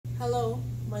Hello,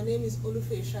 my name is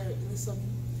Olufeyisayo Ilesanmi.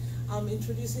 I'm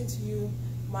introducing to you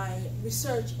my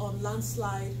research on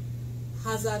landslide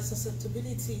hazard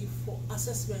susceptibility for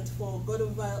assessment for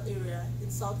Gordonville area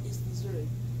in southeast Missouri.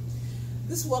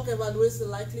 This work evaluates the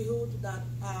likelihood that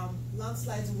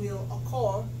landslides will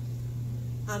occur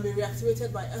and be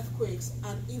reactivated by earthquakes,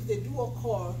 and if they do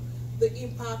occur, the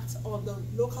impact on the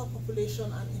local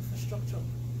population and infrastructure.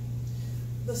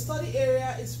 The study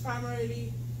area is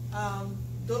primarily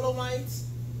dolomite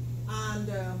and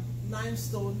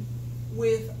limestone,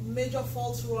 with major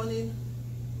faults running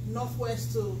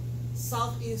northwest to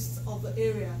southeast of the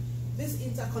area. These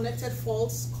interconnected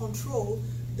faults control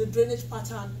the drainage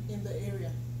pattern in the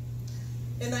area.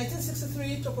 A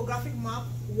 1963 topographic map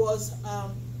was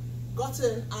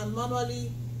gotten and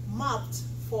manually mapped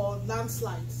for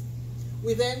landslides.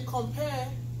 We then compare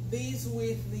these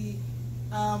with the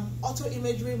auto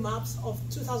imagery maps of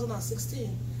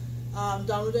 2016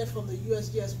 downloaded from the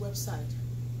USGS website.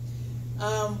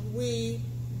 We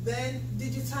then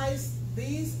digitize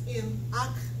these in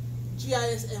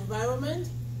ArcGIS environment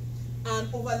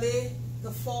and overlay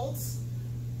the faults,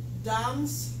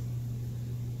 dams,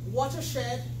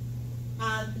 watershed,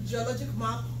 and geologic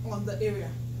map on the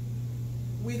area.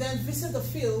 We then visit the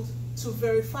field to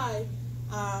verify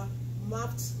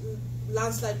mapped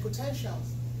landslide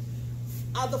potentials.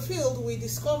 At the field, we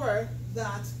discover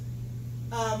that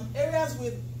areas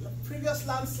with previous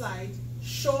landslide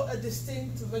show a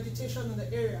distinct vegetation in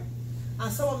the area,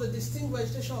 and some of the distinct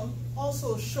vegetation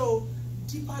also show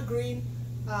deeper green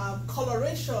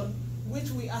coloration,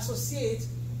 which we associate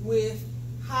with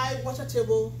high water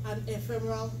table and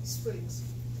ephemeral springs.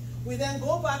 We then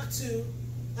go back to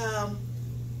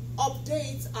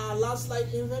update our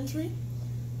landslide inventory,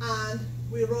 and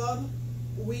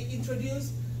we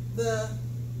introduce the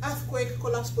earthquake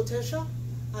collapse potential,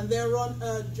 and then run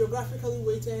a geographically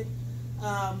weighted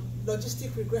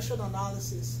logistic regression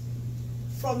analysis.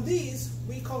 From these,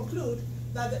 we conclude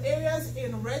that the areas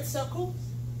in red circles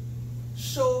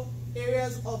show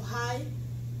areas of high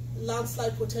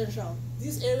landslide potential.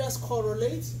 These areas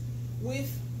correlate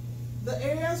with the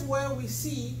areas where we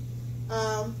see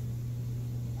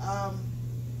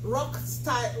rock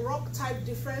type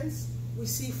difference, we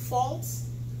see faults,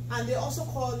 and they also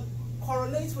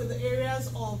correlate with the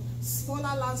areas of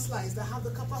smaller landslides that have the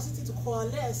capacity to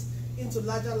coalesce into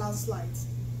larger landslides.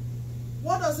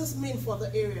 What does this mean for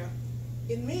the area?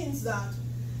 It means that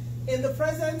in the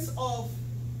presence of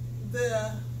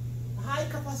the high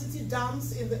capacity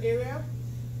dams in the area,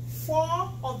 4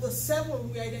 of the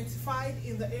 7 we identified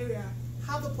in the area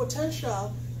have the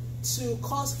potential to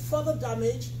cause further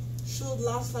damage should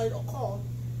landslide occur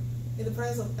in the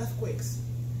presence of earthquakes.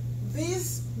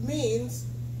 This means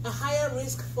a higher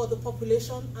risk for the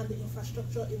population and the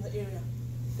infrastructure in the area.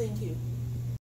 Thank you.